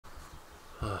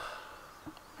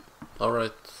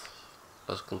Alright,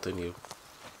 let's continue.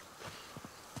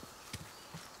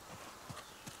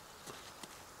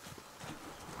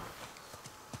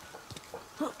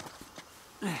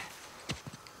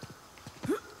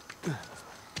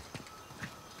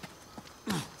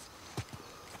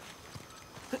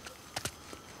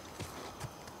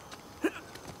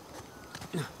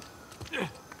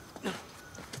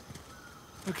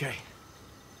 Okay.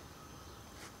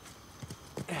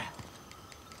 Hey,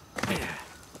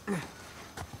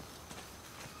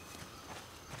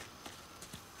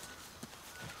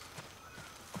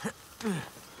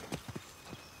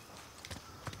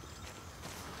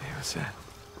 what's that?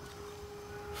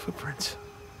 Footprints.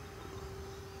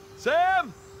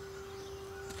 Sam!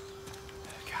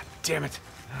 God damn it.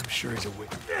 I'm sure he's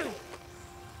awake.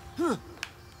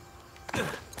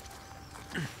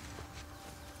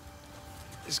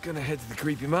 Just gonna head to the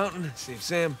creepy mountain, save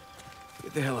Sam,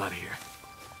 get the hell out of here.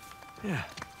 Yeah.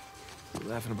 We're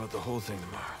laughing about the whole thing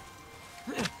tomorrow.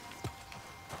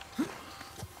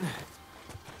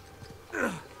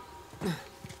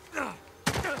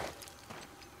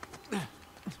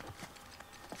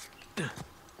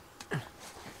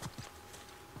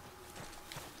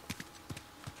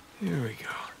 Here we go.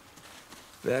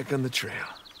 Back on the trail.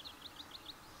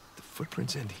 The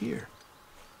footprints end here.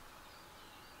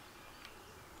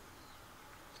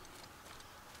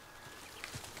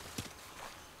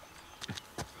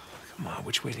 Come on,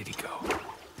 which way did he go?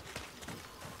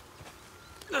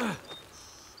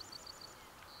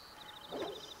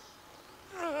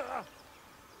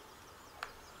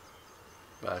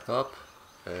 Back up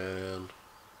and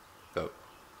go.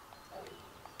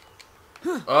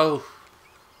 Oh!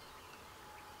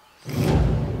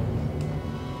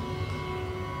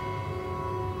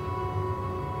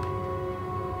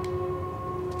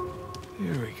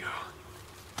 Here we go.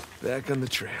 Back on the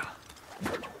trail.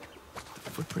 The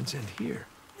footprints end here.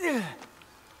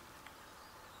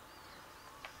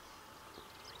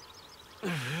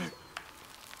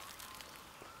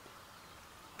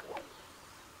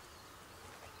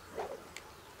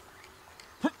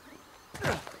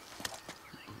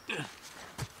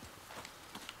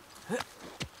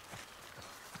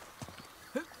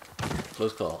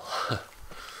 Close call.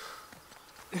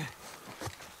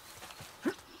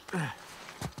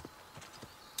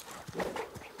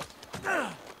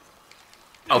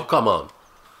 Oh, come on.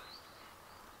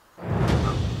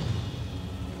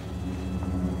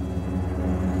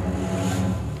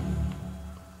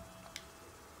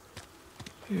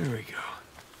 Here we go.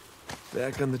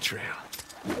 Back on the trail.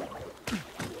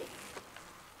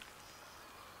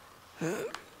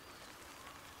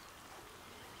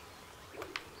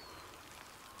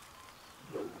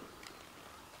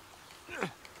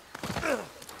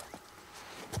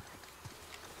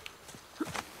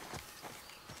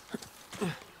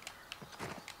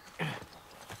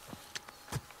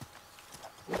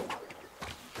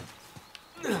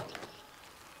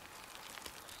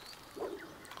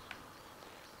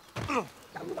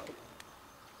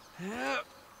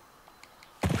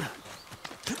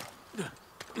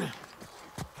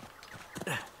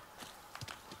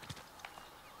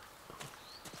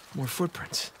 More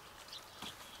footprints.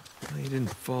 Well, you didn't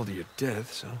fall to your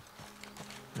death, so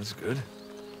that's good.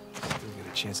 Still get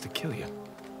a chance to kill you.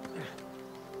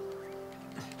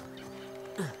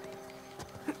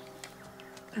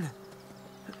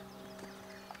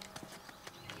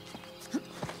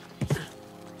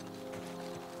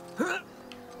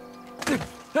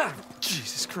 Ah,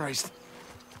 Jesus Christ.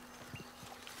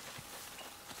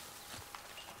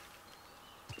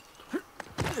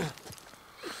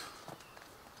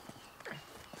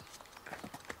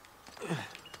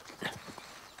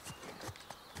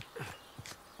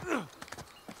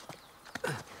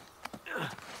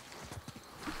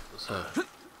 So,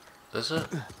 there's a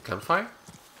campfire?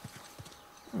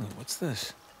 What's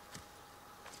this?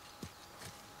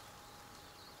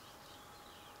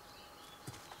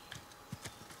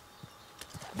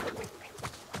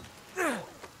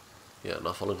 Yeah,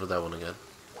 not falling for that one again.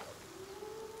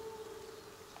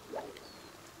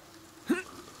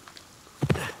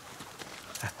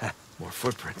 More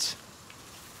footprints.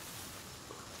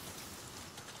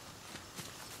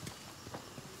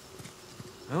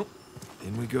 Oh,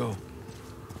 in we go.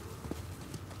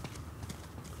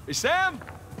 Hey, Sam!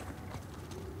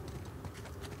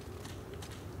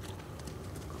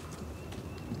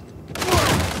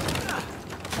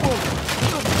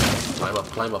 Climb up,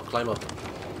 climb up, climb up.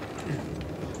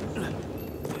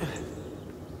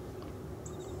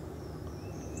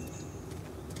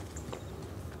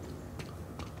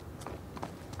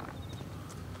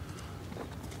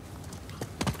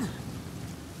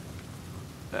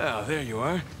 Oh, there you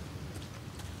are.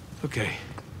 Okay,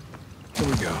 here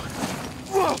we go.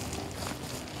 Whoa!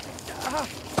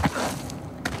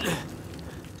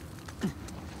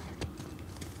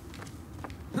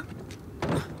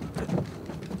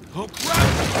 Oh, crap!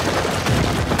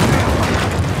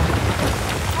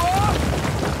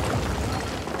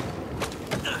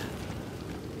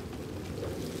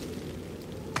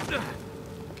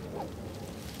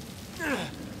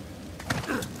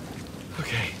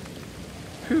 Okay.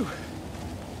 Whew.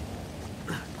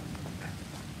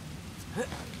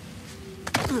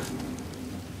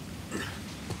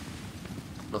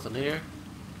 Nothing here.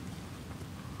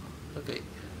 Okay.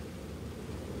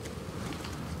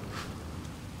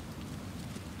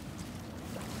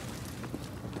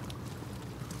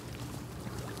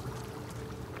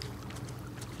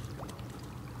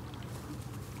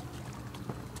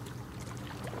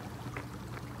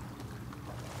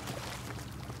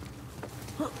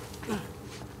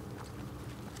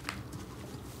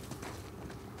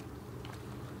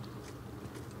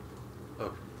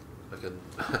 Oh, I can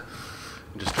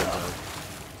just jump down.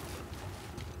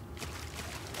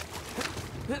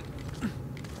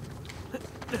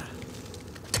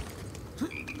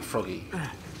 Froggy.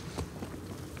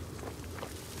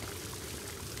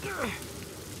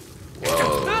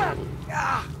 Whoa.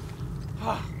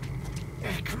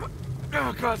 Come on.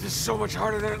 Oh, God, this is so much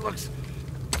harder than it looks.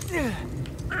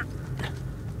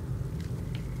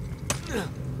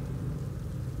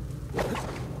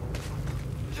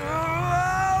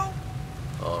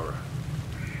 Alright.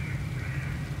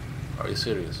 Are you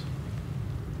serious?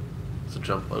 It's a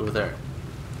jump over there.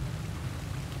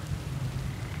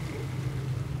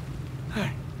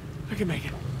 Alright, I can make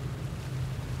it.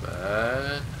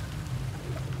 Back.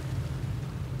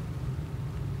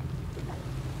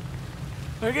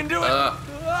 I can do it!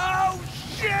 Oh,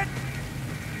 shit!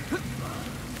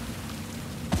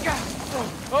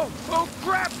 Oh,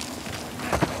 crap!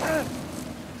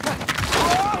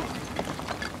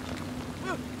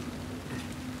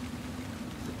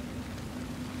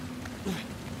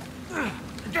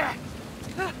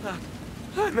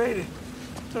 I made it.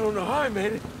 I don't know how I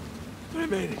made it, but I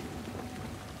made it.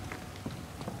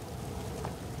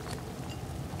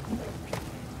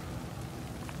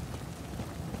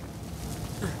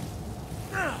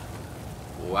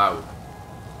 Wow.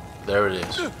 There it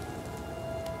is. Oh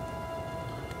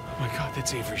my God,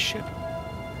 that's Avery's ship.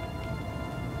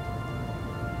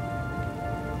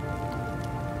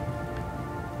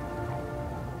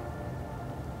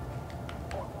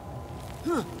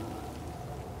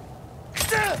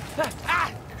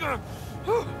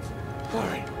 All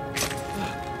right.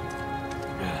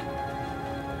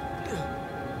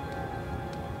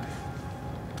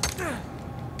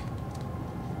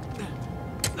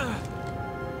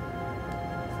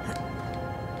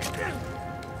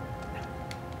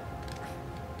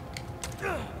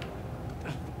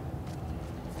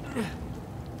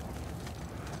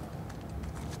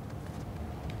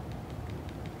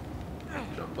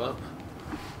 Jump up.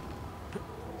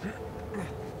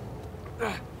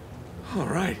 All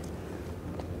right.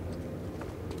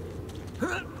 Oh,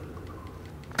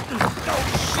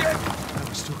 shit! That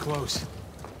was too close.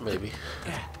 Maybe.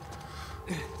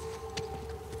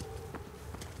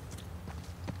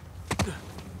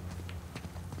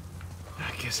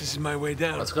 I guess this is my way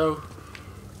down. Let's go.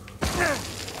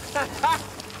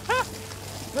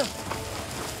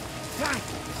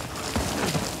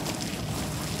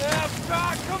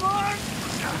 God, come on!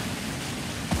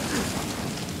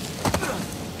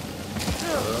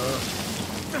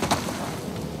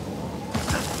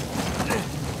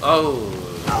 Oh.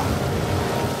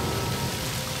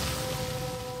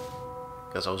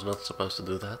 Guess I was not supposed to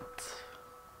do that.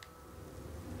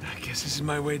 I guess this is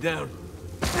my way down.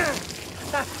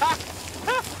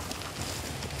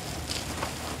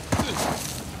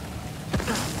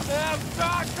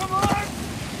 God, come on!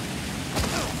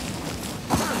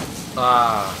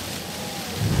 Ah.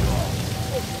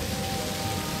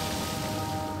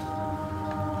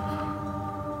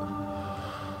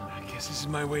 I guess this is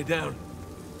my way down.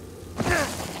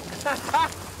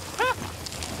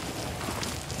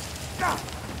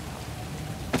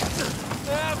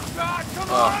 God, come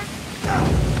on!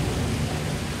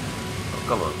 Oh,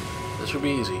 come on. This should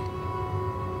be easy.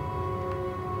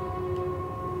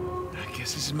 I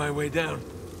guess this is my way down.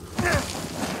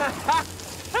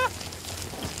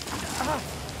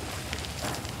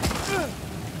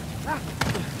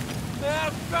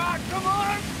 God, come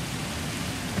on!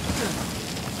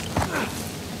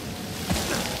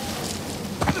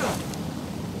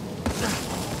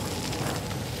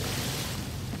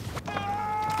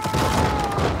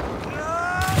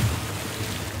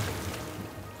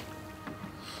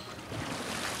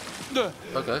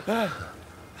 Okay.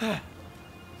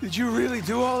 Did you really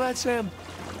do all that, Sam?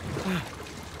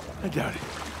 I doubt it.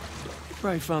 You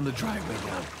probably found the driveway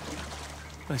down.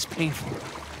 That's painful.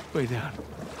 Way down.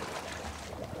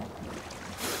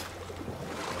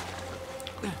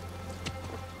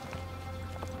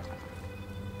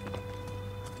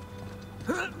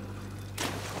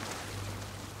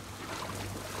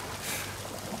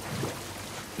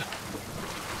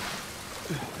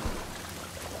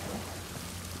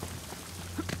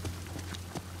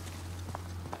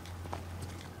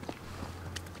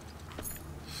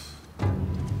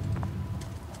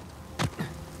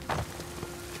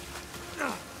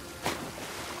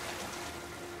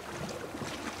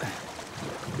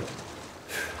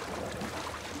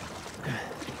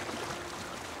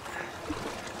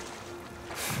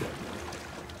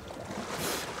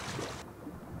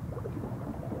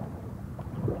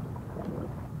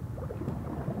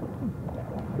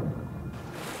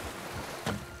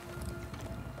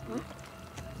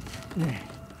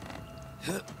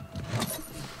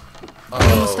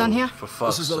 Almost done here? For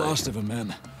fuck's This is the sake. last of them,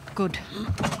 ma'am. Good.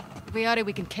 If we are it,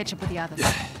 we can catch up with the others.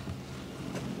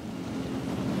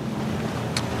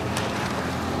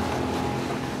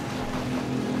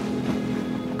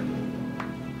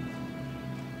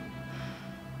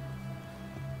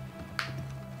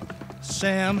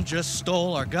 Sam just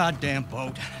stole our goddamn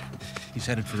boat. He's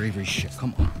headed for Avery's ship.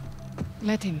 Come on.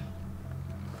 Let him.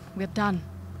 We're done.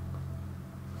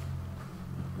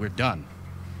 We're done.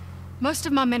 Most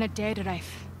of my men are dead,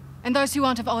 Rafe. And those who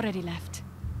aren't have already left.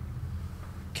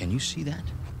 Can you see that?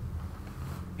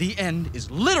 The end is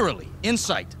literally in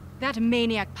sight. That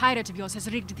maniac pirate of yours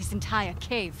has rigged this entire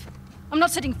cave. I'm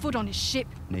not setting foot on his ship.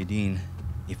 Nadine,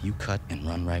 if you cut and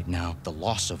run right now, the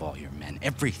loss of all your men,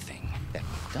 everything that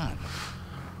we've done,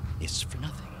 is for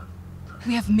nothing.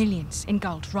 We have millions in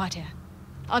gold right here.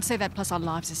 I'd say that plus our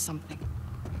lives is something.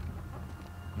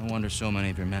 No wonder so many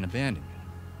of your men abandoned you.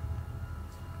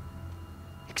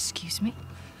 Excuse me?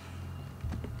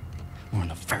 We're on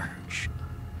the verge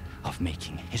of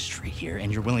making history here,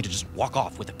 and you're willing to just walk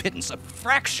off with a pittance, a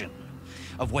fraction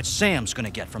of what Sam's gonna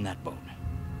get from that boat.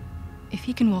 If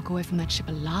he can walk away from that ship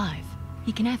alive,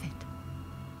 he can have it.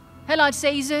 Hell, I'd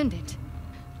say he's earned it.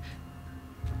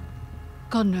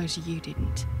 God knows you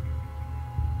didn't.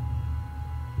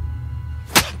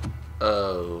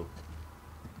 Oh.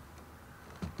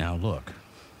 Now look,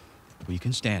 we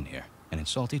can stand here and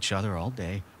insult each other all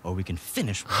day, or we can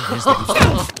finish what it is that you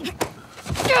started.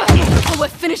 Oh, we're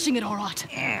finishing it all right.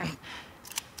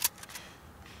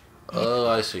 Oh,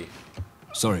 I see.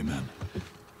 Sorry, man.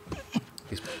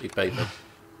 He paid them.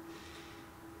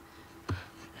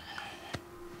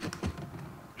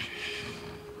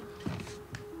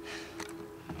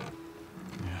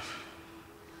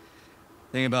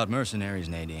 Thing about mercenaries,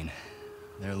 Nadine,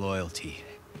 their loyalty,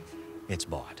 it's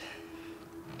bought.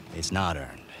 It's not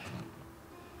earned.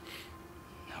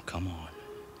 Now come on.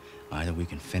 Either we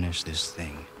can finish this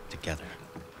thing together,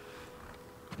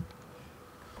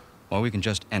 or we can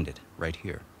just end it right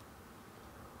here.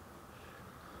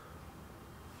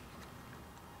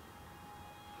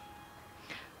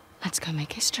 Let's go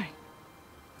make history.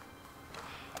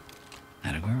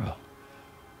 Atta girl.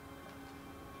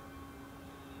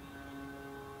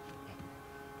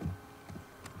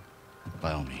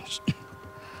 By all means.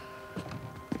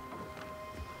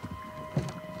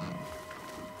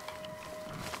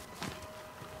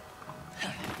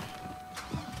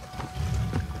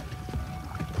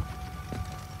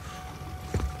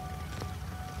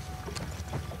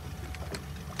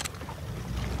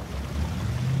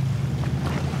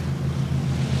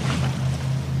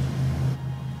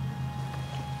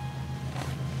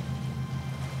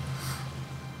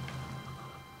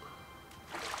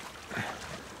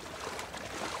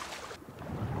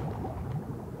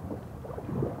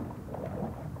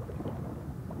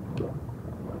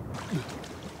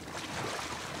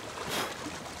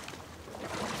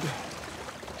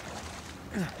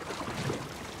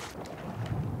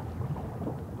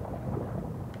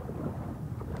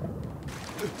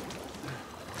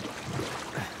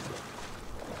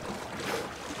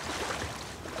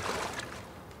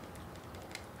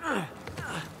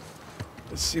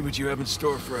 Let's see what you have in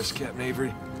store for us, Captain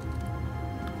Avery.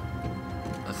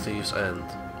 A Thief's End.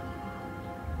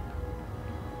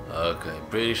 Okay,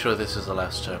 pretty sure this is the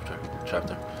last chapter.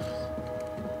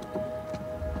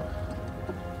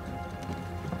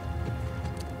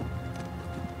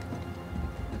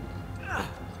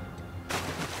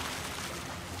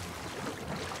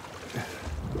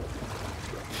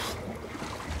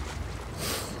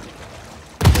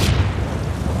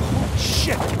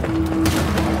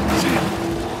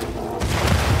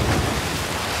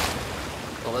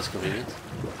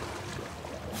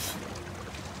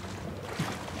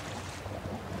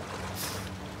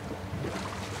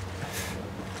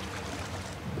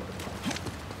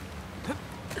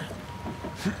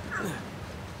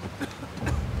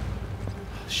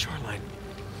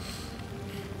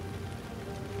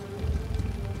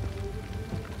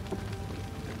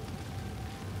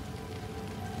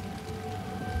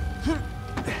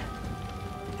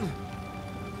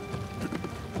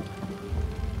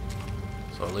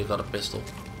 Only got a pistol.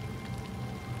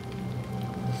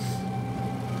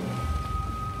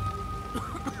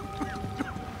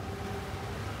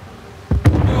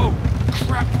 Oh,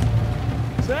 crap!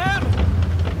 Sam!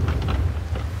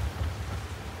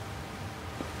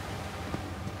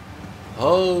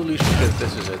 Holy shit,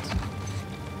 this is it.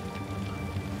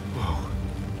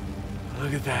 Whoa.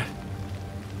 Look at that.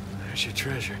 There's your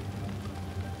treasure.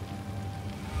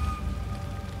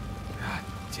 God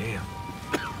damn.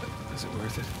 Is it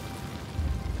worth it?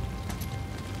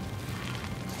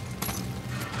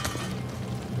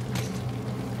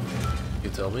 You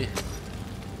tell me.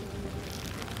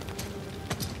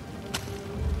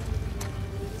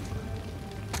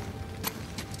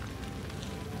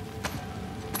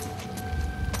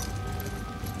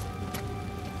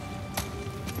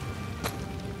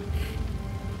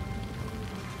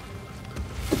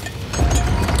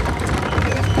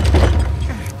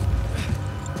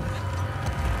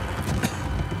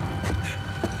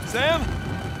 Sam?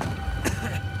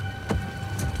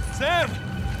 Sam!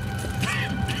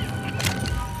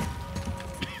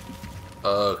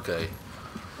 Okay.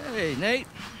 Hey, Nate.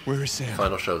 Where is Sam?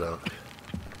 Final showdown.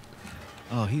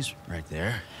 Oh, he's right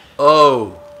there.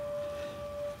 Oh!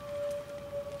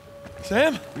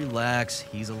 Sam? Relax,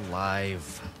 he's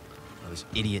alive. Oh, this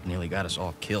idiot nearly got us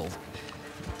all killed.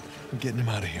 I'm getting him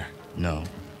out of here. No,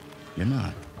 you're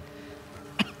not.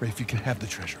 Rafe, you can have the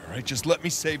treasure, all right? Just let me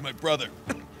save my brother.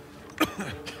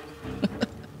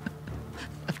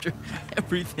 After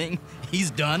everything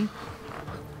he's done?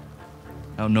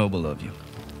 How noble of you.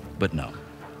 But no,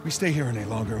 We stay here any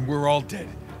longer and we're all dead.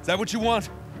 Is that what you want?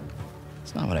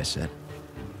 it's not what I said.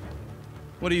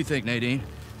 What do you think, Nadine?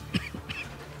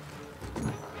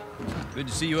 Good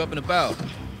to see you up and about.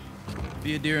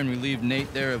 Be a dear and relieve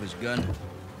Nate there of his gun.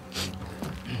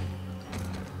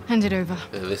 Hand it over.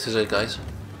 This is it, guys.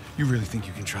 You really think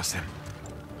you can trust him?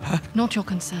 Not your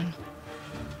concern.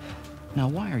 Now,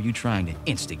 why are you trying to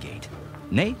instigate?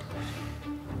 Nate?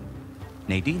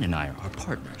 Nadine and I are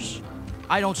partners.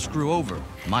 I don't screw over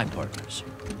my partners.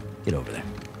 Get over there.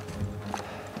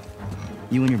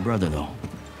 You and your brother, though.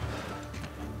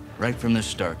 Right from the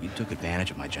start, you took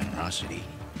advantage of my generosity.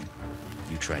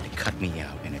 You tried to cut me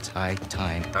out, and it's high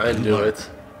time. I knew it.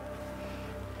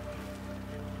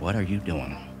 What are you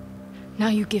doing? Now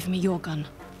you give me your gun.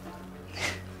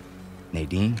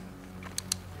 Nadine?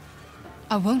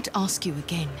 I won't ask you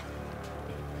again.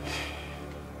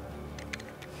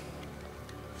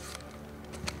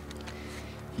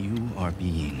 You are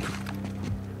being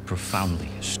profoundly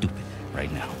stupid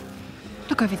right now.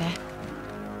 Look over there.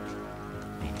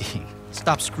 Nadine,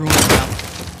 stop screwing around.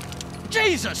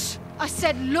 Jesus! I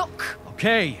said look!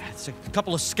 Okay, it's a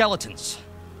couple of skeletons.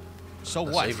 So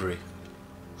That's what? Avery.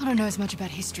 I don't know as much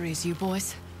about history as you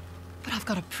boys, but I've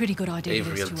got a pretty good idea who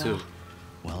Avery those and two two. are.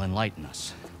 Well, enlighten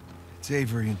us. It's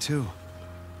Avery and two.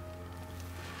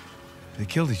 They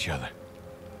killed each other.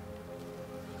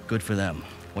 Good for them.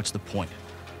 What's the point?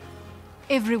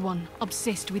 Everyone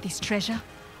obsessed with this treasure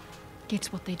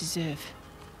gets what they deserve.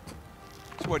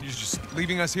 So what, you're just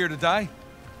leaving us here to die?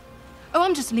 Oh,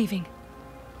 I'm just leaving.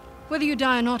 Whether you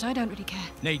die or not, I don't really care.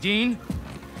 Nadine,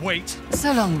 wait.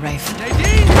 So long, Rafe.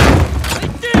 Nadine!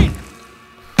 Nadine!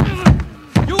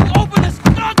 You open this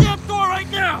goddamn door right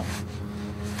now!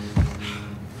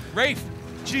 Rafe,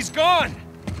 she's gone!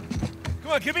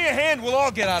 Come on, give me a hand, we'll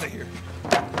all get out of here.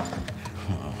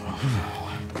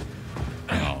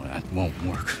 No, that won't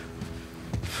work.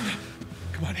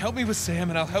 Come on, help me with Sam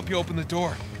and I'll help you open the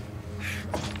door.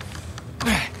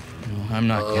 No, I'm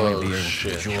not going to be able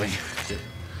shit. to enjoy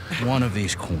one of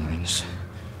these coins.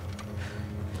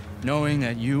 Knowing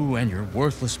that you and your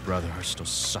worthless brother are still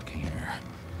sucking air.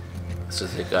 This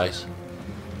is it, guys.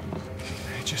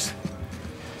 Hey, just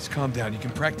calm down. You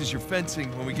can practice your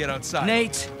fencing when we get outside.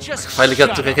 Nate, just Finally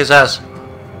got to kick his ass.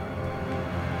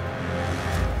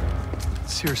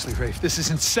 Seriously, Rafe, this is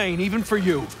insane, even for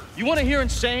you. You want to hear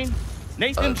insane?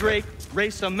 Nathan Okay. Drake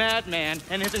raced a madman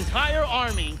and his entire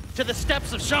army to the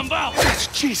steppes of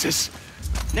Shambhala. Jesus!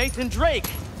 Nathan Drake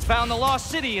found the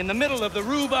lost city in the middle of the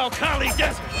Rub al-Khali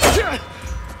desert. God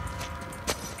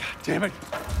damn it.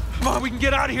 Come on, we can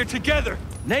get out of here together.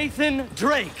 Nathan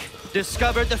Drake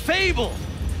discovered the fabled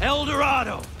El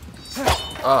Dorado.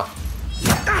 Ah,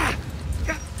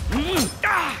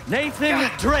 Nathan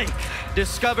Drake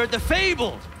discovered the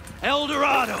fabled El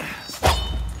Dorado.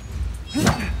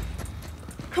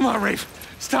 Come on, Rafe.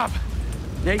 Stop.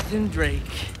 Nathan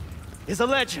Drake is a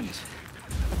legend.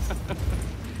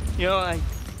 You know,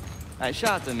 I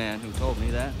shot the man who told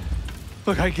me that.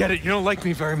 Look, I get it. You don't like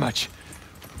me very much.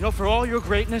 You know, for all your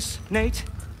greatness, Nate,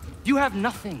 you have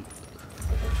nothing.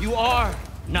 You are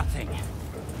nothing.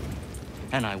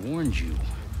 And I warned you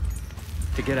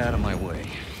to get out of my way.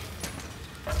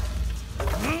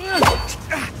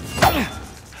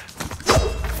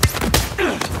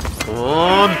 Come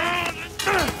on.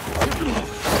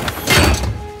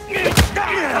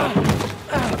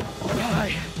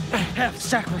 I have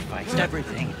sacrificed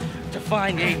everything to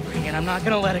find Avery, and I'm not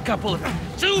gonna let a couple of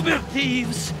two-bit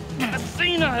thieves, a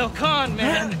senile con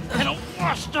man, and a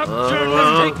washed-up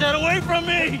journalist take that away from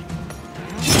me!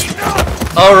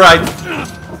 All right.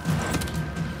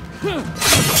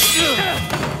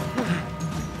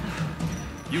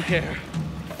 You care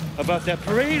about that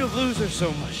parade of losers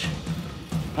so much.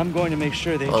 I'm going to make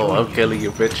sure they Oh, join I'm you. killing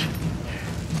you, bitch.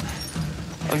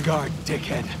 On guard,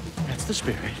 dickhead. That's the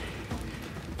spirit.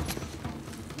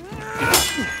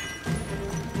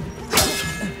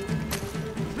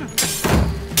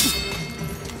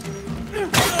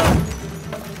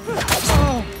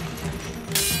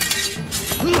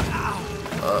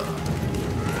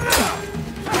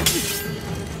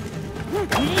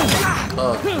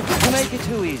 You make it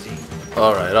too easy.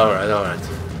 All right, all right, all right.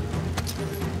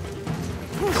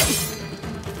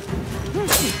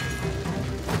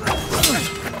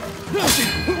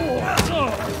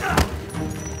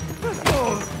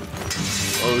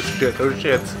 Oh shit, oh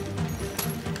shit.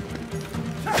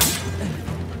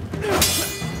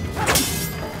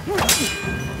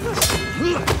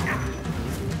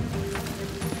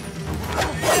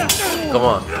 Come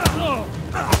on.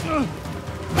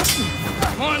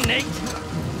 Come on, Nate.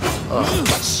 Oh.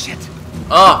 Shit.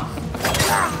 Ah!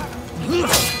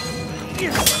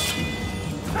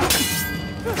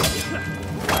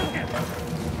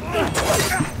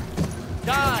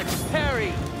 Dodge,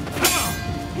 parry.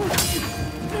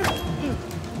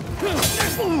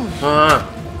 Come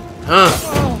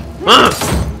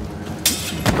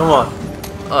on.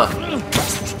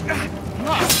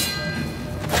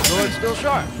 Sword's still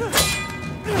sharp.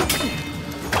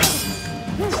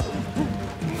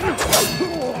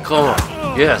 Come on.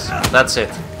 Yes, that's it.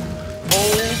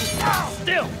 Hold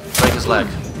still. Break his leg.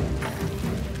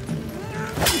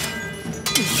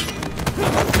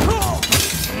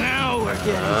 Now we're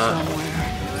getting somewhere.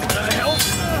 What the hell's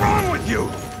wrong with you?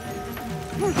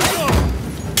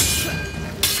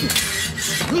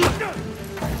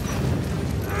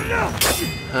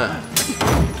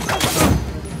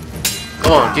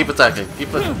 Come on, keep attacking.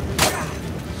 Keep it.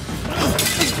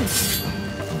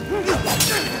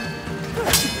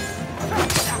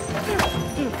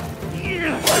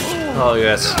 Oh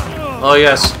yes. Oh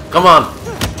yes. Come on.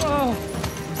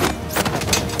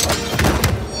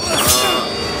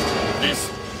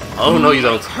 Oh no, you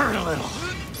don't. Hurt a little.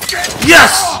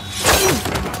 Yes!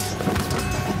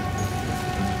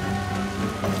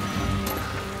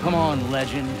 Come on,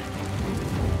 legend.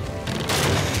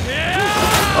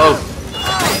 Oh.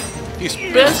 He's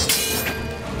pissed.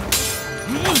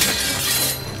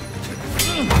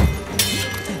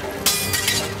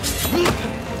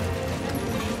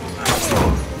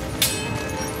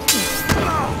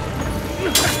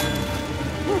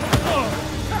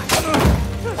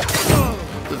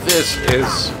 This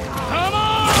is... Come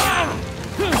on!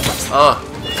 Ah.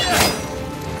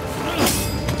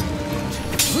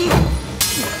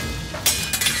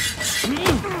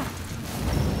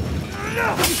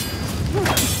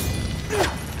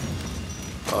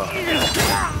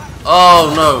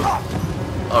 Oh no!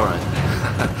 Alright.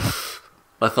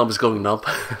 My thumb is going numb.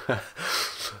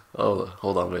 Oh,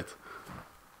 hold on, wait.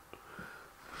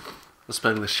 I'm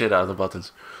spamming the shit out of the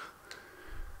buttons.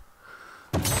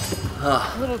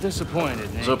 A little disappointed, I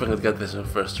Nate. was hoping I'd get this in the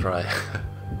first try.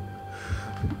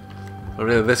 But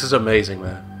really, this is amazing,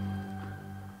 man.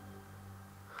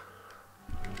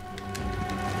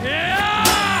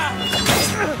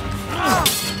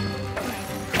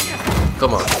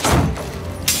 Come on.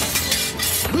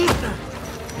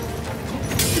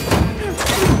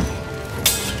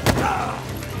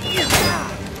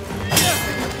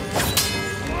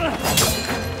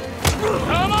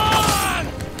 Come on!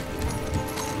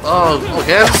 Oh,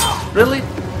 again? Really?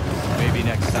 Maybe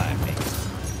next time, Nate.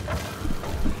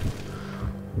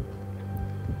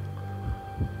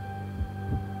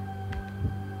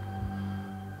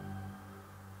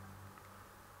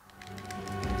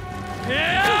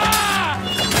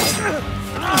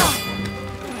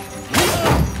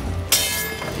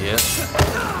 Yes.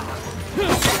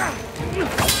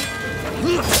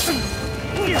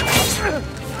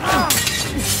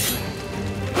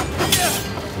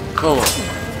 Come on.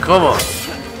 Come on.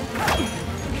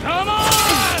 Come on!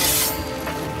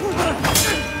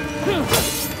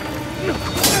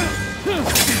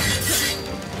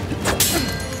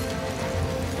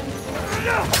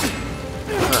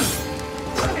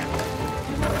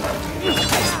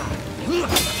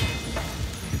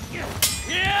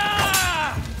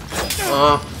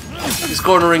 He's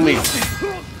cornering me.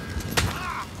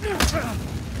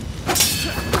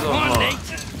 Come on, Nate.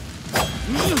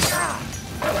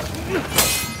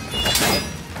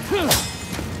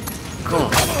 Come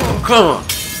on. Come on.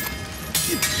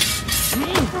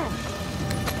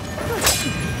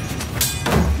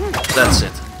 That's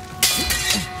it.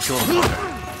 Kill him.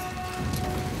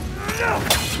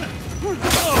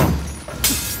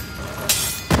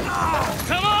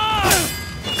 Come on!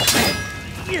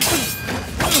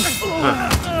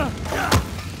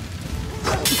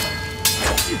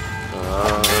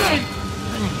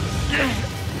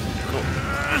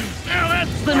 Now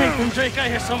that's the Nathan Drake I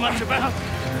hear so much about.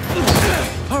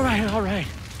 All right.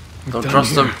 Don't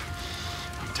trust him.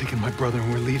 I'm taking my brother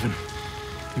and we're leaving.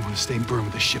 You want to stay and burn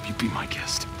with the ship, you be my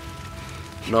guest.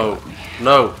 No.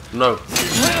 I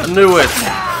knew it.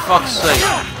 Fuck's sake.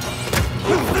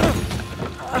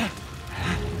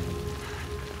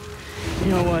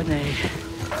 You know what, Nate?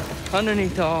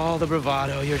 Underneath all the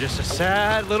bravado, you're just a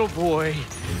sad little boy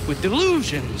with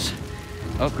delusions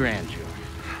of grandeur.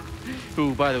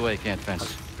 Who, by the way, can't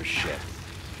fence for shit.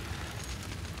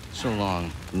 So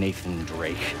long, Nathan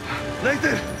Drake.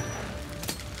 Nathan!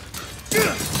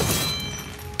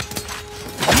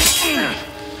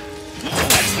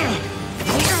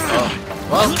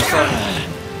 Well,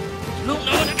 Don't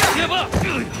know to give up.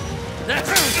 That's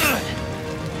good.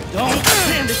 Don't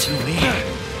hand it to me.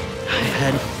 I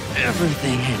had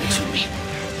everything handed to me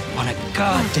on a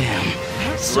goddamn.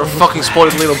 you're a fucking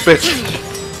spoiled little bitch.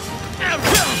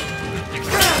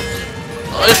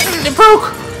 Oh, it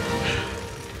broke.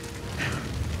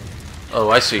 Oh,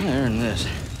 I see. Earn this.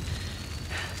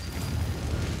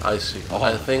 I see.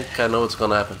 I think I know what's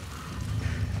gonna happen.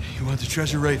 You want the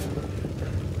treasure, Rafe?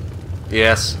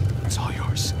 Yes. It's all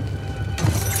yours.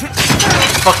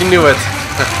 Fucking knew it.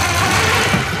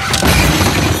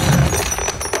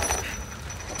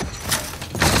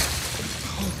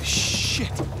 Holy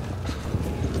shit.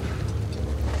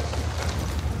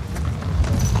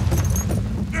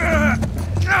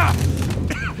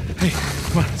 Hey,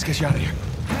 come on, let's get you out of here.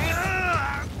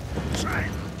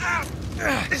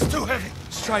 It's too heavy.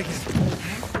 Let's try again.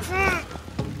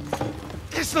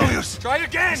 It's no use. Try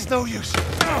again. It's no use.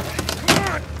 Come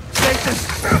on. Nathan.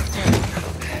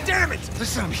 Damn it.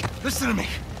 Listen to me.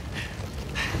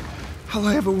 All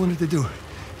I ever wanted to do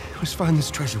was find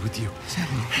this treasure with you.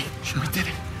 Sure, we did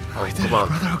it. Oh, We did come on. it,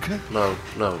 brother, okay? No.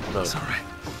 It's all right.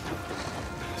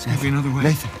 There's gotta be another way.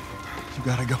 Nathan, you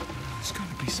gotta go. There's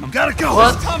gotta be some. You gotta go.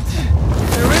 What?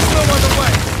 There is no other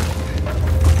way.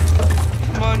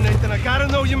 Come on, Nathan. I gotta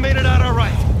know you made it out all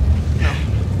right. No.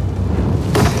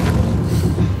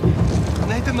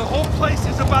 Nathan, the whole place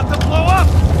is about to blow up.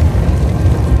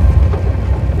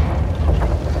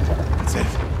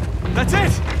 That's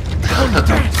it. Hold me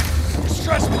down.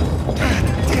 Stress me. God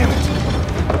damn it.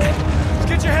 Let's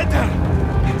get your head down.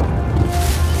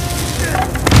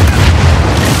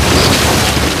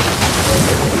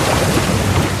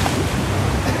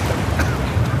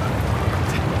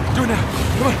 Do it now.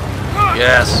 Come on.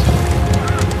 Yes.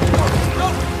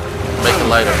 Make it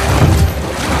lighter.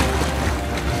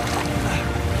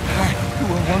 Alright, you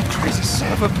are one crazy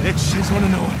son of a bitch. I just want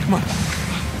to know it. Come on.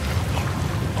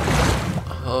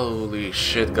 Holy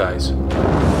shit, guys.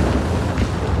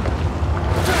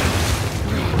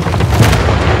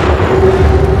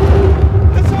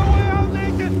 That's our way out,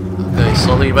 Nathan. Okay,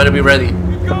 Sully, you better be ready.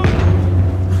 Keep going.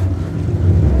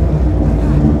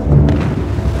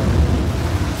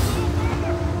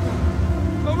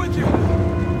 Go with you.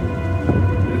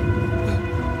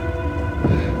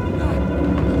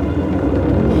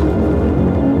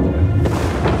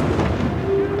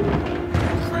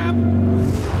 Crap.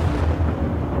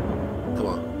 Come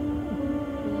on.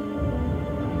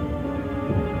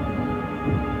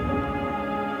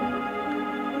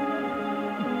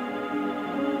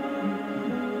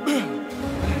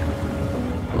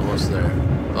 Almost there.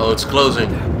 Oh, it's closing.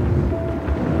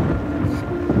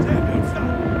 Don't stop.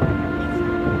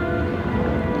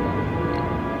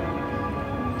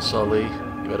 Sully,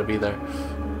 you better be there.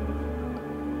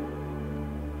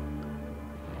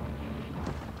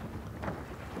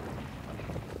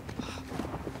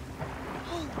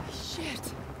 Holy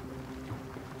shit.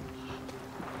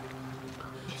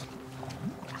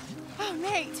 Oh,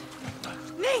 Nate.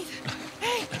 Nate.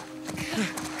 Hey.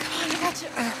 Come on, I got you.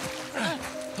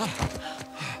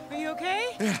 Are you okay?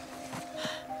 Yeah.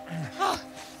 Oh.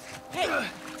 Hey.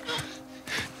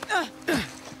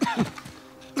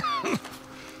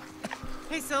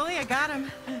 Hey, Sully, I got him.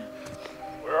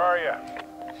 Where are you?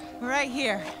 We're right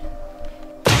here.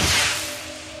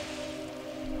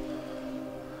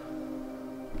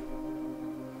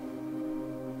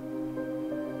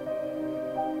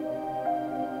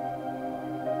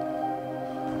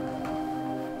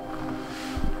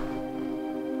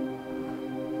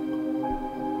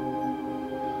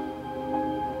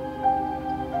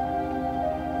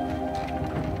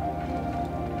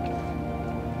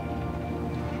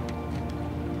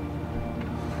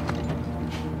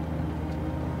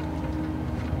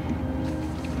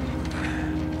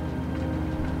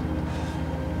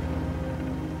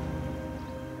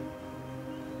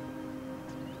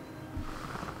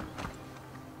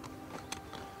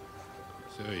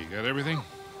 Hey, you got everything?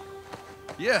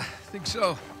 Yeah, I think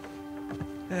so.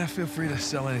 Yeah, feel free to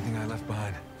sell anything I left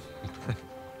behind.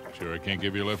 Sure I can't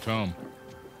give you a lift home.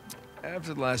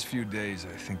 After the last few days,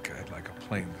 I think I'd like a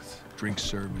plane with drink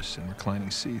service and reclining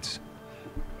seats.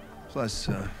 Plus,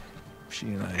 she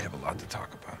and I have a lot to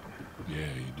talk about. Yeah,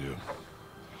 you do.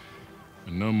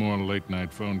 And no more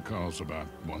late-night phone calls about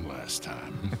one last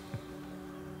time.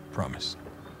 Promise.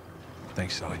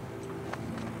 Thanks, Sully.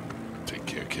 Take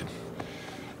care, kid.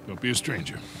 Don't be a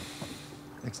stranger.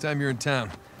 Next time you're in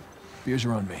town, beers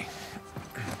are on me.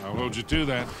 I'll hold you to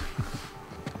that.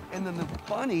 And then the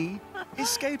bunny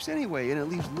escapes anyway, and it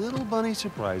leaves little bunny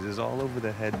surprises all over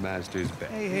the headmaster's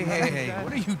bed. Hey,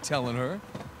 what are you telling her?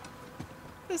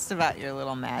 Just about your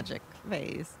little magic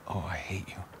vase. Oh, I hate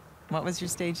you. What was your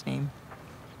stage name?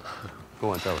 Go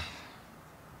on, tell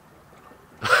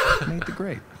her. Nate the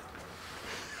Great.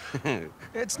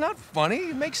 It's not funny.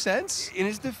 It makes sense. In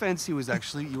his defense, you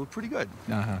were pretty good.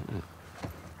 Uh-huh.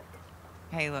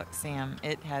 Hey, look, Sam,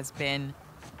 it has been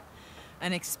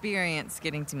an experience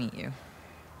getting to meet you.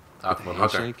 Talk about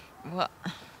Handshake. Well,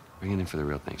 Bring it in for the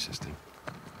real thing, sister.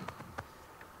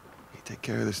 You take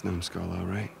care of this numbskull, all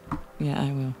right? yeah,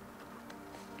 I will.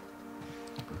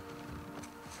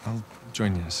 I'll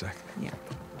join you in a sec. Yeah.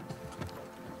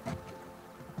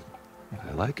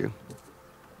 I like her.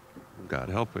 God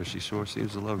help her, she sure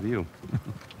seems to love you.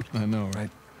 I know, right?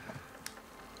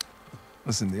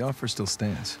 Listen, the offer still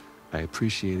stands. I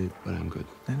appreciate it, but I'm good.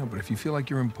 I know, but if you feel like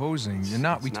you're imposing, you're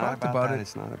not. We It's not talked about that, it.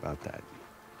 It's not about that.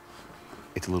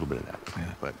 It's a little bit of that.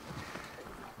 Yeah. But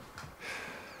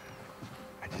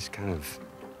I just kind of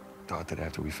thought that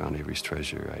after we found Avery's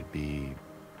treasure, I'd be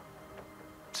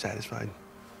satisfied.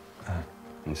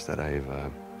 Instead, I've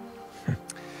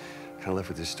kind of left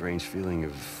with this strange feeling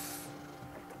of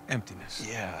Emptiness.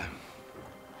 yeah.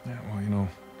 Yeah, well, you know,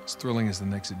 as thrilling as the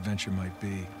next adventure might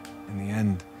be, in the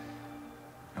end,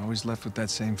 I always left with that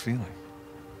same feeling.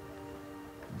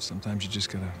 And sometimes you just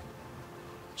gotta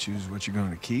choose what you're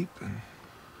going to keep and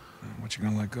what you're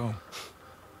gonna let go.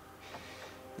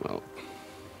 Well,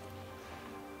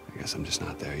 I guess I'm just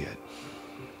not there yet.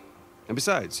 And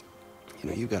besides, you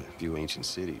know, you got a few ancient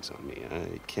cities on me.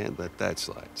 I can't let that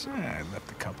slide. So. I left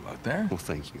a couple out there. Well,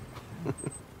 thank you.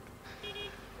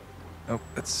 Oh,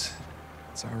 that's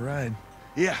our ride.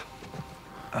 Yeah.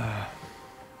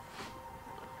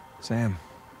 Sam,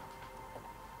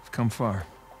 we've come far.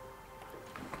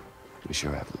 We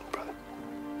sure have, little brother.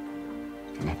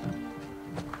 Come here.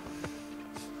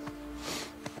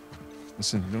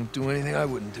 Listen, don't do anything I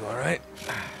wouldn't do, all right?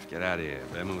 Get out of here,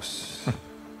 vamos.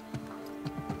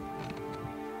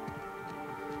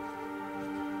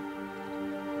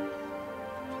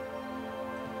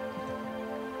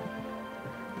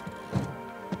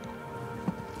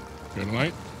 Green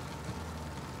light?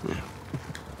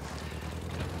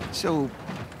 So,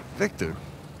 Victor,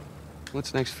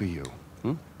 what's next for you?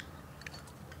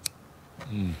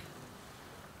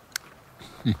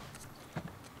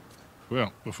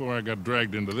 Well, before I got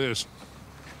dragged into this,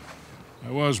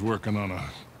 I was working on a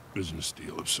business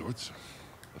deal of sorts.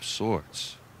 Of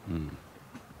sorts.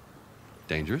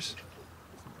 Dangerous?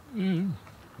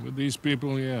 With these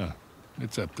people, yeah.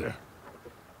 It's up there.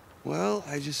 Well,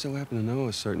 I just so happen to know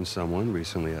a certain someone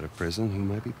recently out of prison who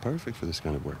might be perfect for this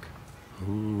kind of work.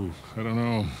 Ooh, I don't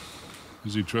know.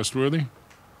 Is he trustworthy?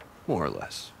 More or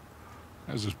less.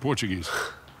 How's his Portuguese?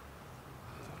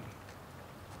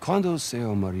 Quando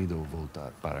seu marido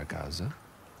voltar para casa?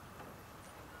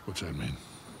 What's that mean?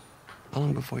 How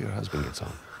long before your husband gets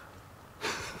home?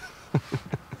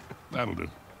 That'll do.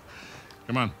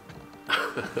 Come on.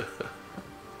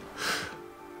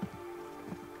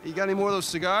 You got any more of those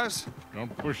cigars?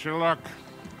 Don't push your luck.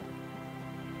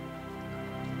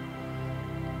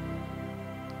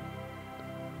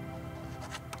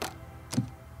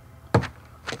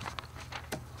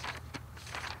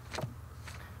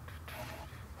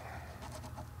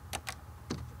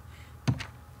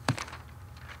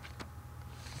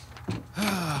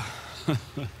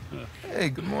 Hey,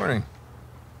 good morning.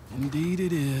 Indeed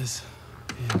it is.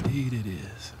 Indeed it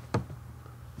is.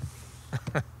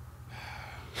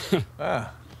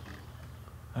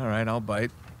 All right, I'll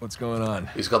bite. What's going on?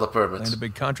 He's got the permit. Land a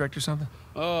big contract or something?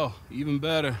 Oh, even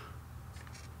better.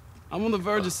 I'm on the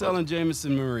verge of selling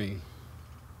Jameson Marine.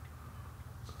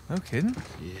 No kidding.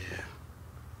 Yeah.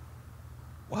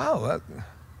 Wow.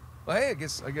 Well, hey, I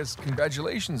guess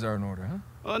congratulations are in order, huh?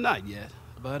 Well, not yet,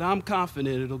 but I'm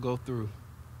confident it'll go through.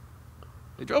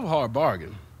 They drove a hard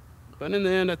bargain, but in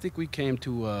the end, I think we came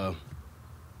to a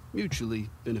mutually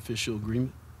beneficial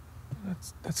agreement.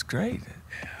 That's great.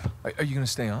 Are you gonna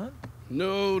stay on?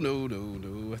 No, no, no,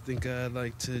 no. I think I'd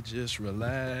like to just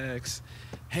relax,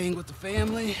 hang with the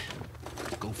family,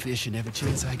 go fishing every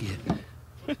chance I get.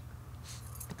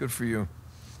 Good for you.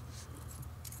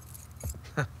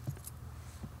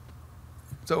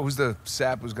 So who's the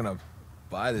sap who's gonna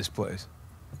buy this place?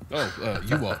 Oh,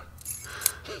 you are.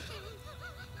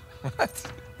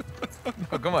 What?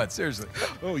 No, come on, seriously.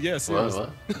 Oh, yeah, seriously.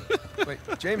 What? Wait,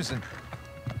 Jameson.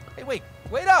 Hey,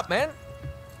 wait up, man.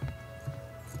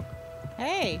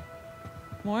 Hey.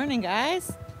 Morning,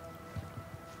 guys.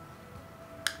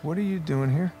 What are you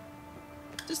doing here?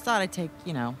 Just thought I'd take,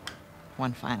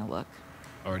 one final look.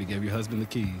 Already gave your husband the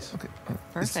keys. Okay.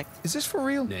 Perfect. Is this for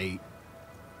real? Nate,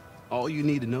 all you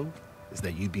need to know is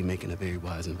that you'd be making a very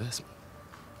wise investment.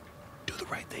 Do the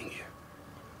right thing here.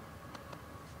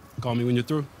 Call me when you're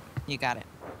through. You got it.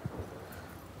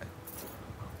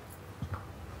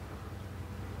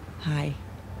 Hi.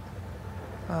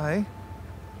 Hi.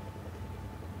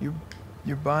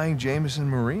 You're buying Jameson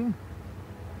Marine?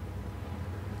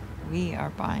 We are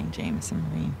buying Jameson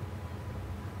Marine.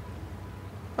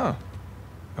 Huh.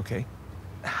 Okay.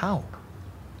 How?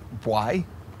 Why?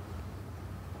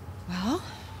 Well,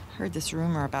 heard this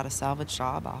rumor about a salvage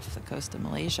job off the coast of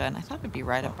Malaysia, and I thought it'd be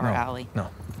right up our alley. No.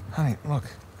 Honey, look.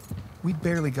 We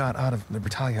barely got out of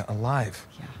Libertalia alive.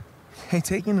 Yeah. Hey,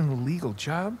 taking an illegal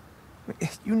job?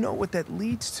 You know what that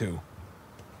leads to.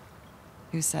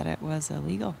 Who said it was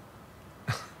illegal?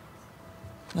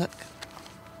 Look.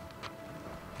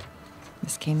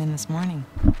 This came in this morning.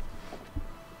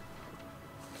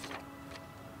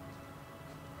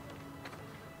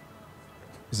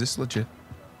 Is this legit?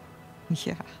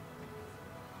 Yeah.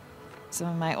 Some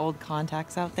of my old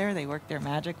contacts out there, they work their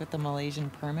magic with the Malaysian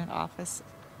permit office.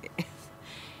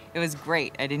 It was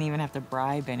great. I didn't even have to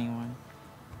bribe anyone.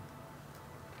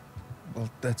 Well,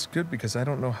 that's good because I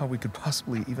don't know how we could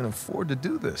possibly even afford to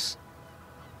do this.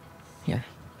 Here.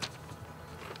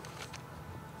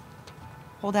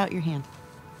 Hold out your hand.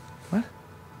 What?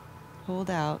 Hold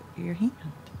out your hand.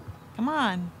 Come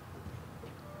on.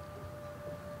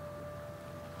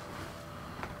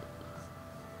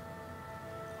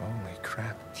 Holy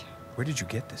crap. Where did you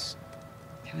get this?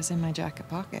 It was in my jacket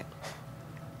pocket.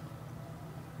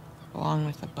 Along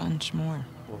with a bunch more.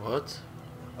 What?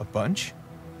 A bunch?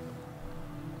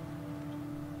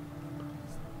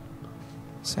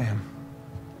 Sam.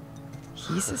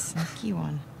 He's a sneaky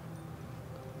one.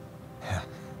 Yeah.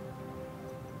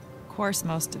 Of course,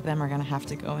 most of them are going to have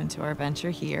to go into our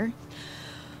venture here,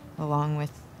 along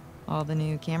with all the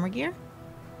new camera gear.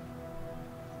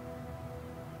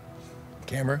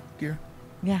 Camera gear?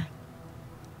 Yeah.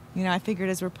 I figured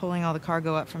as we're pulling all the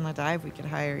cargo up from the dive, we could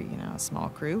hire, a small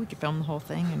crew. We could film the whole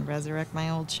thing and resurrect my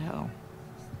old show.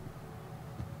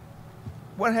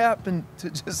 What happened to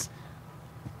just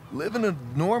living a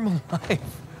normal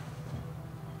life?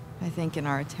 I think in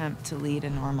our attempt to lead a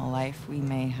normal life, we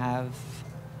may have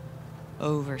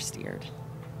oversteered.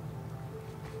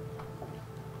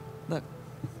 Look,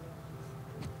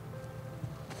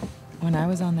 when I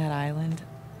was on that island,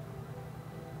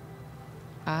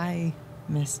 I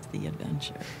missed the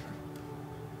adventure.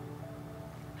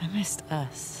 I missed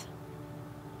us.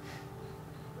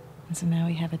 And so now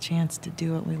we have a chance to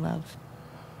do what we love.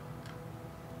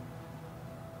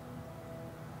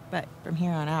 But from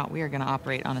here on out, we are going to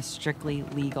operate on a strictly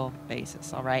legal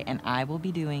basis, all right? And I will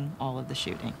be doing all of the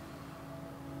shooting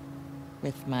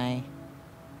with my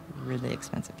really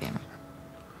expensive camera.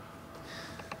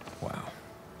 Wow.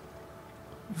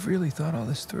 You've really thought all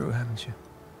this through, haven't you?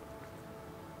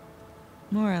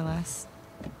 More or less.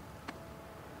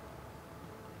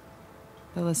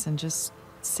 But listen, just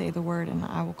say the word and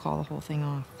I will call the whole thing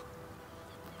off.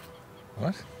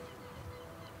 What?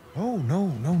 Oh, no.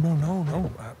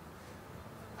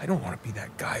 I don't want to be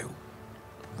that guy who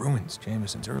ruins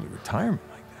Jameson's early retirement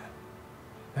like that.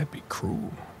 That'd be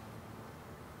cruel.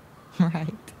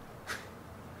 Right.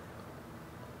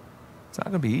 It's not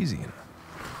gonna be easy,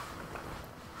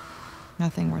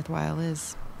 Nothing worthwhile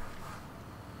is.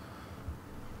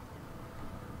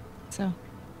 So,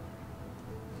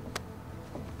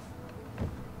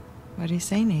 what do you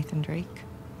say, Nathan Drake?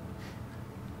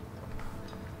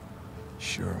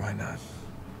 Sure, why not?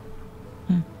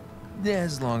 Hmm. Yeah,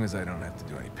 as long as I don't have to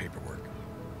do any paperwork.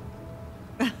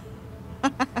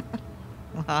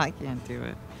 Well, I can't do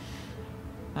it.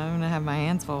 I'm gonna have my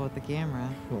hands full with the camera.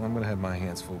 Well, I'm gonna have my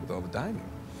hands full with all the diving.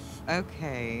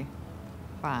 Okay,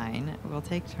 fine. We'll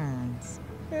take turns.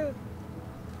 Yeah.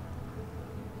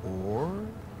 Or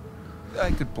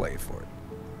I could play for it.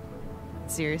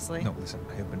 Seriously? No, listen,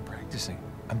 I have been practicing.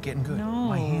 I'm getting good. No.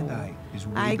 My hand-eye is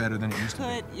way better than it used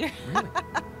to be. You're... Really?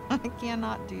 I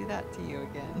cannot do that to you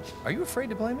again. Are you afraid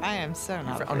to play me? I am so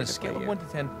not On afraid a to scale play of you. 1 to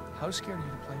 10, how scared are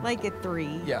you to play me? Like a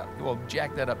 3. Yeah, well,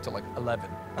 jack that up to like 11,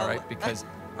 all right? Oh. Because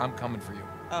I'm coming for you.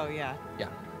 Oh, yeah. Yeah.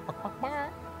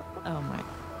 Oh, my.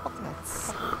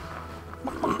 That's...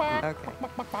 Okay.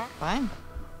 Fine.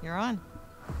 You're on.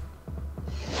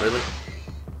 Really?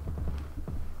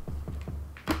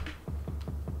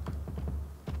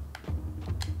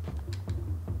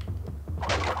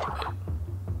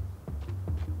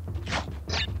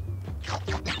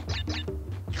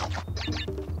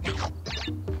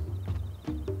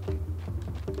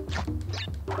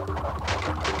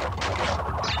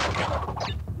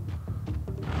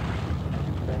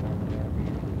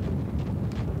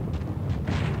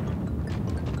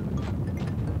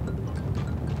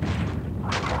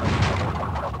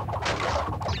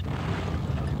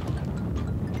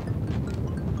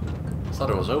 Thought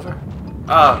it was over.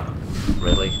 Ah,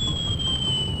 really?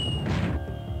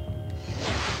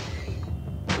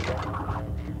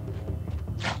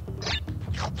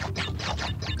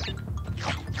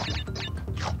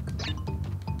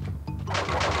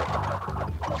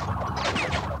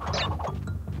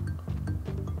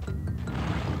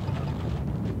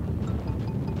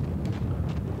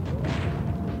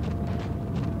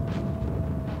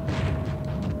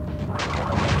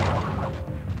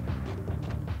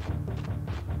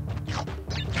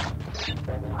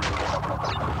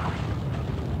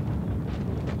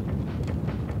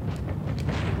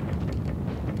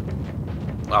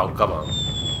 Oh, come on.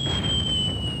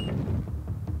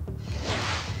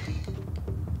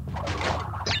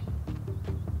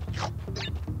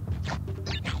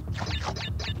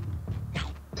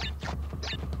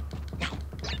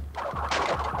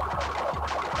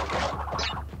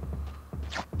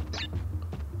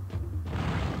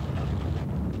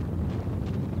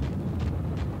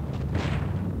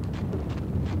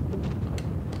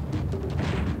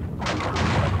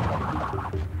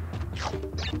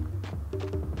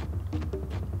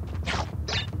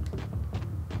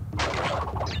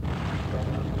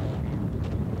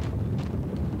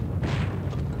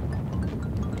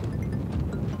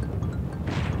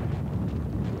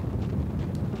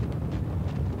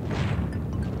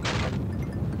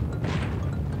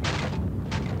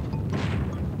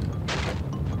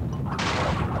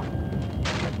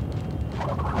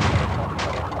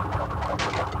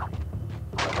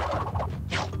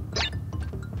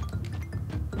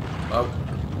 Oh.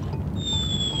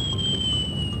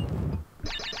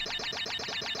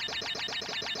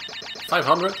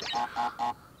 $500?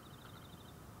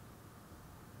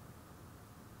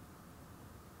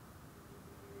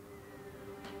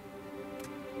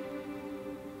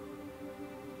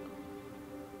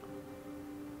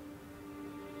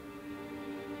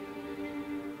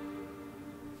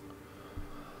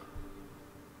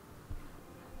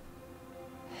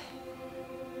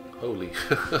 Holy.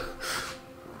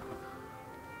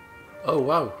 Oh,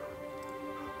 wow.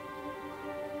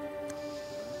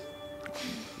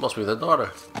 Must be the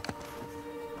daughter.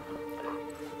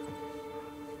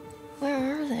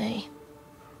 Where are they?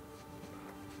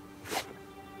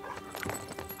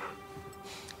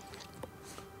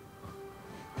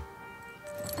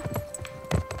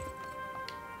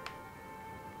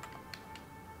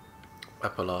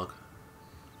 Epilogue.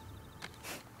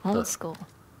 Old school.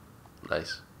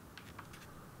 Nice.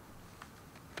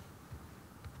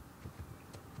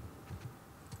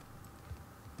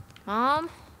 Mom?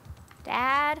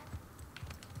 Dad?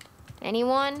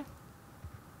 Anyone?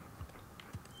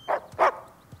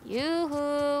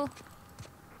 Yoo-hoo! Come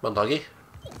on, doggy.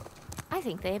 I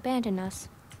think they abandoned us.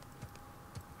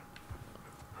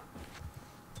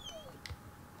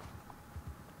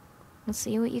 Let's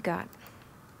see what you got.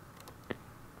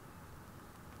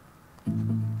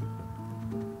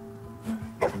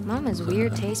 Mom has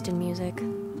weird taste in music,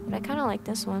 but I kind of like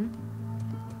this one.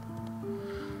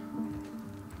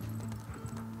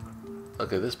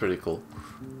 Okay, this is pretty cool.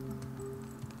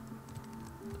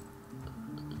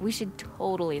 We should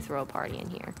totally throw a party in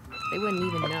here. They wouldn't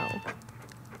even know.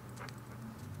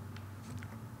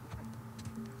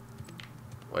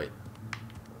 Wait.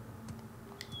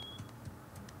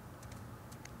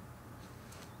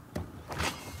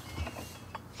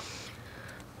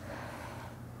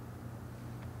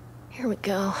 Here we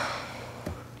go.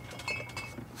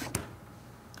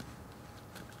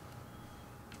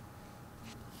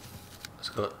 Let's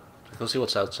go see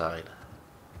what's outside.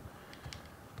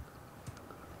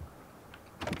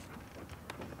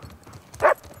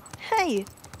 Hey!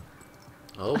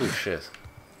 Holy shit.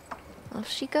 Off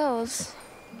she goes.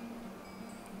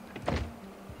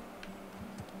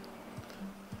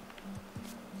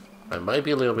 I might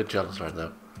be a little bit jealous right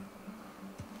now.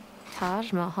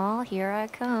 Taj Mahal, here I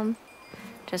come.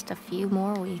 Just a few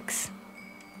more weeks.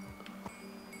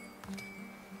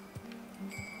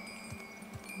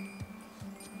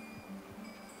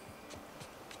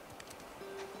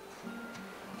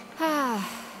 Ah,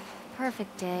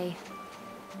 perfect day.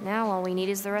 Now all we need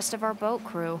is the rest of our boat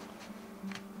crew.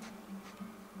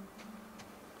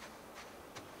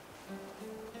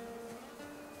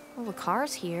 Well, the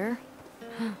car's here.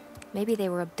 Maybe they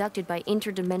were abducted by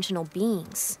interdimensional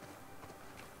beings.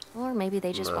 Or maybe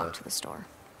they just walked to the store.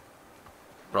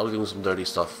 Probably doing some dirty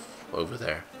stuff over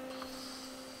there.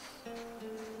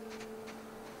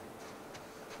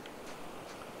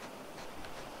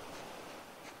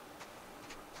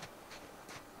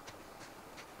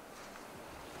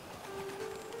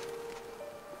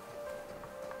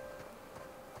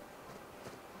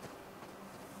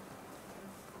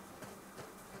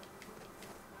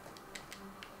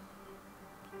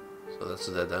 So that's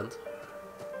a dead end.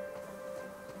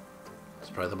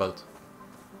 Let's try the boat.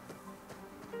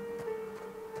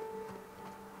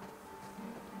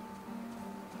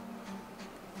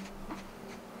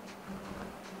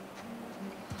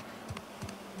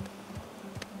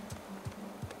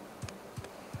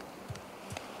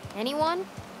 Anyone?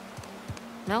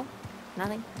 No?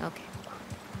 Nothing? Okay.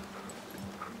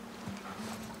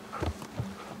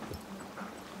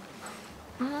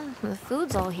 The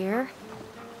food's all here.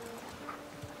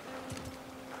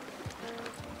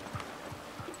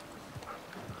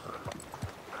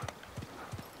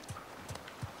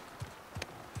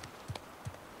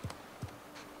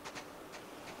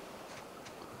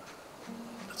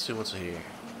 Let's see what's here.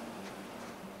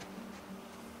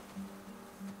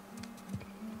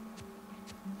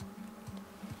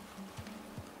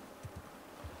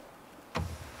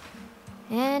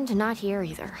 And not here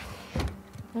either.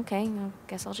 Okay, I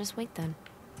guess I'll just wait then.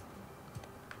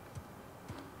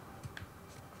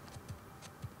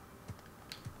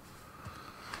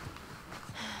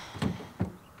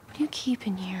 What do you keep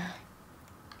in here?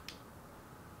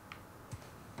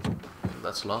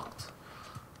 That's locked.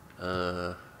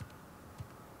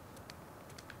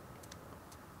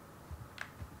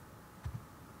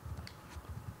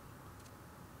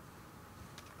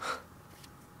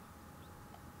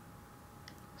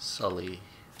 Sully.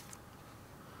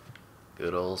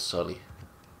 Good old Sully.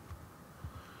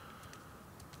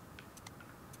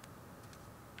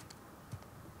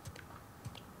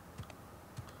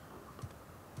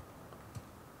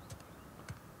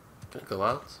 Can I go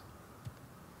out?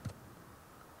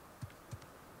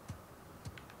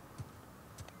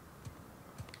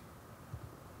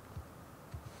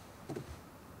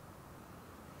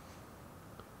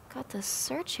 Got the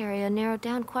search area narrowed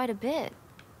down quite a bit.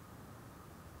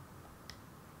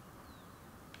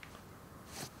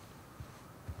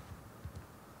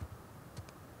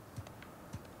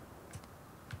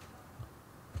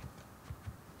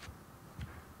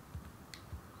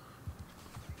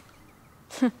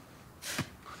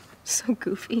 So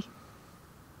goofy.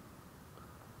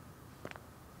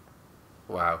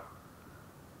 Wow.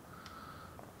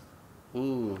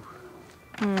 Ooh.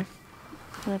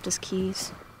 He left his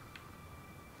keys.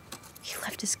 He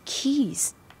left his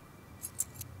keys.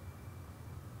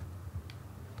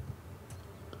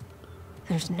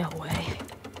 There's no way.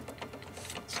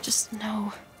 There's just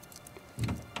no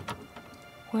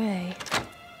way.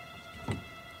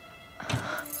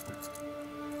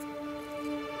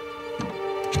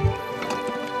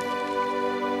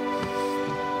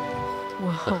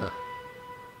 Whoa.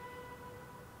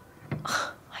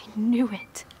 I knew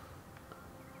it.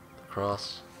 The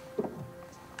cross.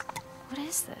 What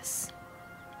is this?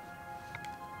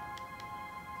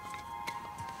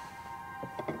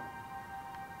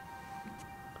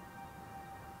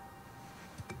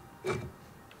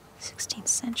 '16th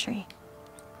century.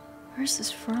 Where's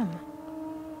this from?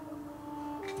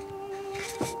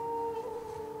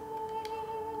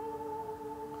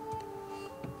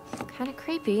 Kind of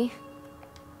creepy.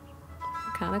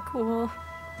 Kind of cool.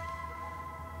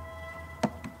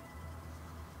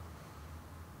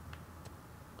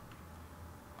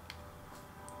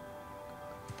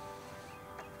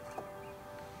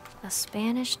 A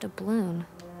Spanish doubloon.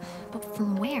 But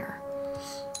from where?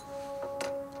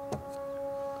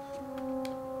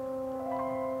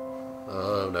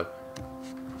 Oh no.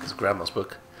 It's Grandma's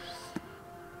book.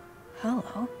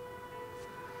 Hello.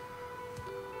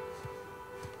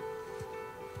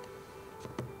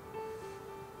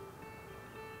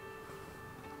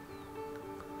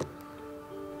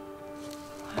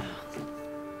 Wow.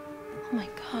 Oh my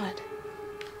God.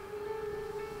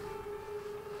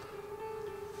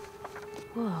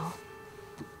 Whoa.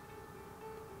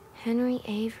 Henry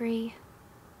Avery.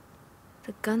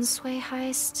 The Gunsway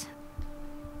heist?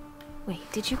 Wait,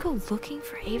 did you go looking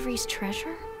for Avery's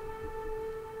treasure?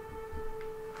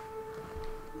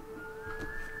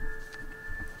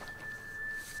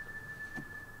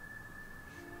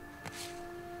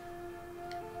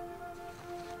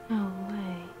 No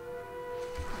way.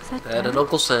 Is that Dad and Dad?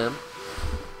 Uncle Sam.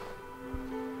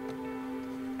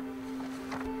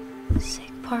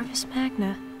 Sic Parvis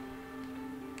Magna.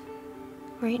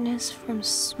 Greatness from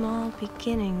small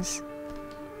beginnings.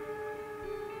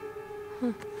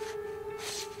 Huh.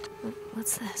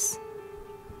 What's this?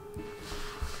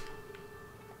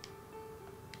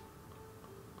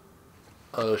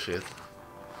 Oh shit.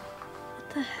 What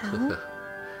the hell?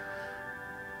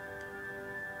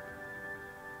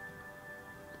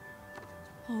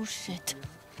 Oh shit.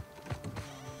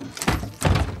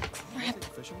 Crap.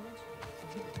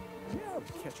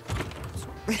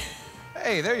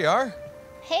 Hey, there you are.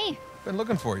 Hey, Been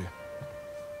looking for you.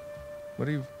 What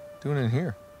are you doing in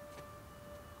here?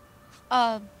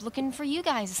 looking for you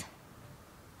guys.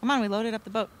 Come on, we loaded up the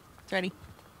boat. It's ready.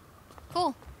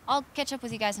 Cool. I'll catch up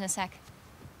with you guys in a sec.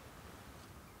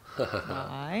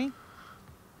 Why?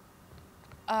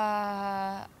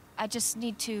 I just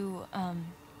need to,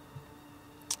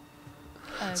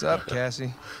 What's up,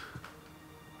 Cassie?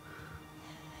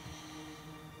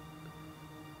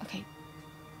 Okay.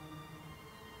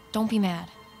 Don't be mad.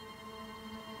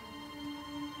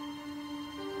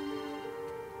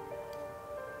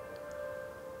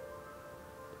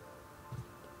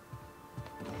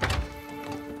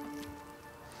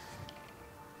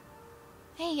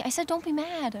 Hey, I said don't be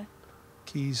mad.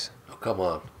 Keys. Oh, come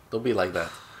on. Don't be like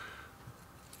that.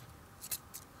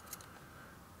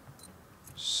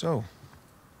 So,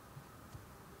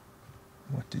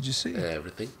 what did you see?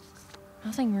 Everything.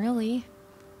 Nothing really.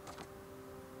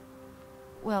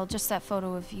 Well, just that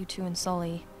photo of you two and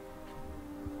Sully.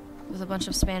 With a bunch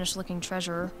of Spanish-looking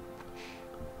treasure.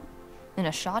 And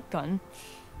a shotgun.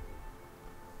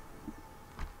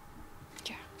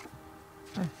 Yeah.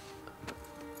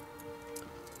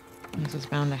 This is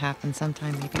bound to happen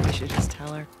sometime. Maybe we should just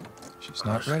tell her. She's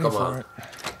not ready Come for on. it.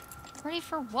 Ready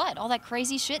for what? All that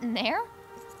crazy shit in there?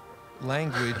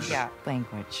 Language. Yeah,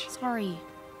 language. Sorry.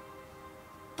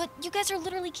 But you guys are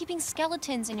literally keeping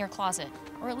skeletons in your closet.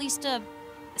 Or at least a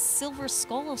silver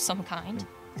skull of some kind.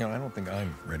 You know, I don't think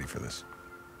I'm ready for this.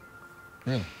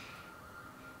 Really?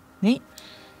 Nate,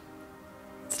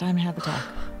 it's time to have the talk.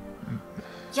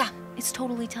 Yeah, it's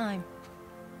totally time.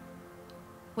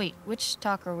 Wait, which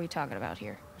talk are we talking about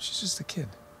here? She's just a kid.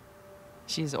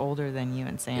 She's older than you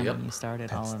and Sam Yep. when you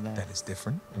started all of that. That is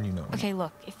different, and you know it. Okay,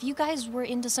 look, if you guys were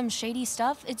into some shady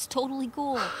stuff, it's totally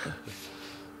cool.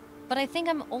 But I think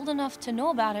I'm old enough to know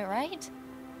about it, right?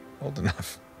 Old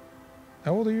enough.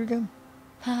 How old are you again?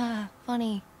 Haha,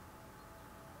 funny.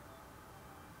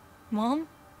 Mom?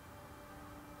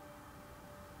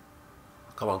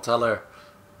 Come on, tell her.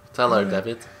 Tell her, damn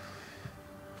it.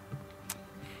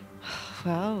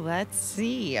 Well, let's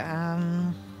see.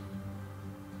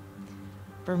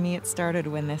 For me, it started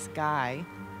when this guy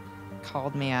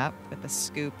called me up with a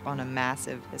scoop on a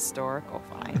massive historical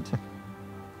find.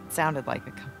 It sounded like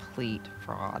a complete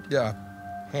fraud. Yeah,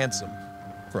 handsome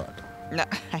fraud. No,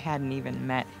 I hadn't even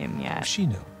met him yet. She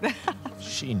knew.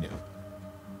 She knew.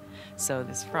 So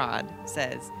this fraud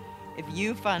says, if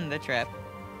you fund the trip,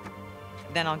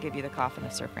 then I'll give you the coffin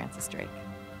of Sir Francis Drake.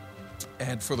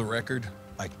 And for the record,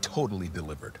 I totally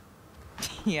delivered.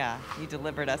 Yeah, you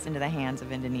delivered us into the hands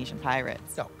of Indonesian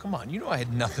pirates. No, come on. You know I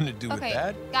had nothing to do with Okay,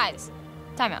 that. guys,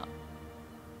 time out.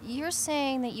 You're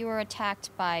saying that you were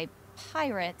attacked by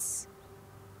pirates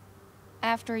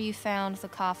after you found the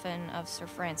coffin of Sir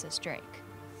Francis Drake.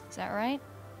 Is that right?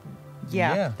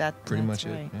 Yeah, pretty that's much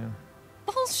right. it. Yeah.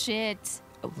 Bullshit.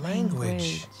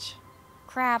 Language.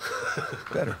 Crap.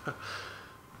 Better.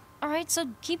 All right, so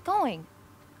keep going.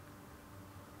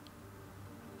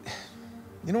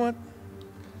 You know what?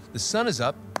 The sun is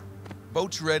up.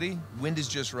 Boat's ready. Wind is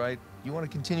just right. You want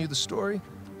to continue the story?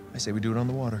 I say we do it on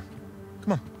the water.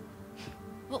 Come on.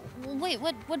 Well, wait,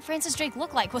 what'd Francis Drake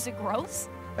look like? Was it gross?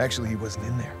 Actually, he wasn't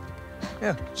in there.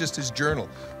 Yeah, just his journal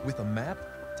with a map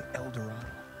to El Dorado.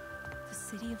 The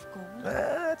City of Gold?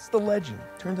 That's the legend.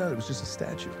 Turns out it was just a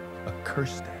statue. A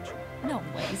cursed statue. No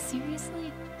way,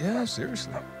 seriously? Yeah,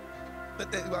 seriously.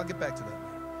 But I'll get back to that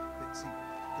later. But see,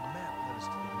 the map led us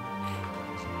to the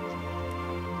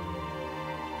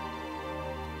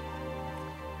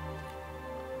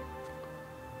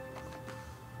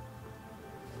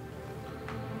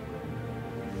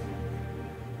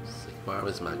Sic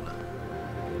Parvis Magna.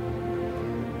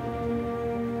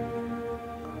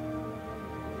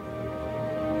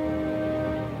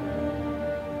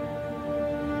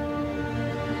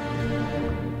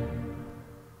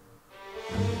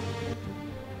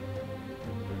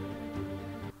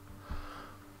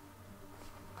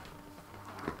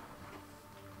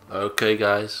 Okay,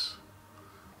 guys.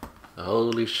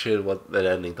 Holy shit, what that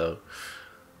ending though.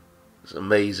 It's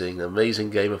amazing. Amazing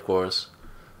game, of course.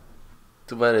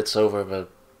 Too bad it's over,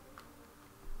 but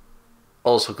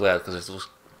also glad because it was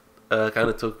kind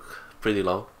of took pretty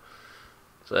long.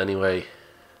 So anyway,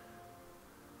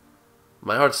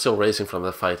 my heart's still racing from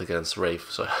the fight against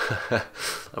Rafe, so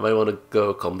I might want to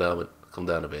go calm down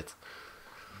a bit.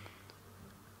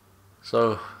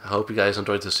 So I hope you guys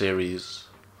enjoyed the series.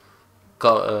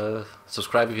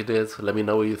 Subscribe if you did. Let me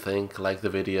know what you think. Like the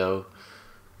video,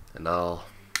 and I'll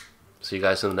see you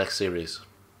guys in the next series.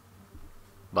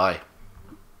 Bye.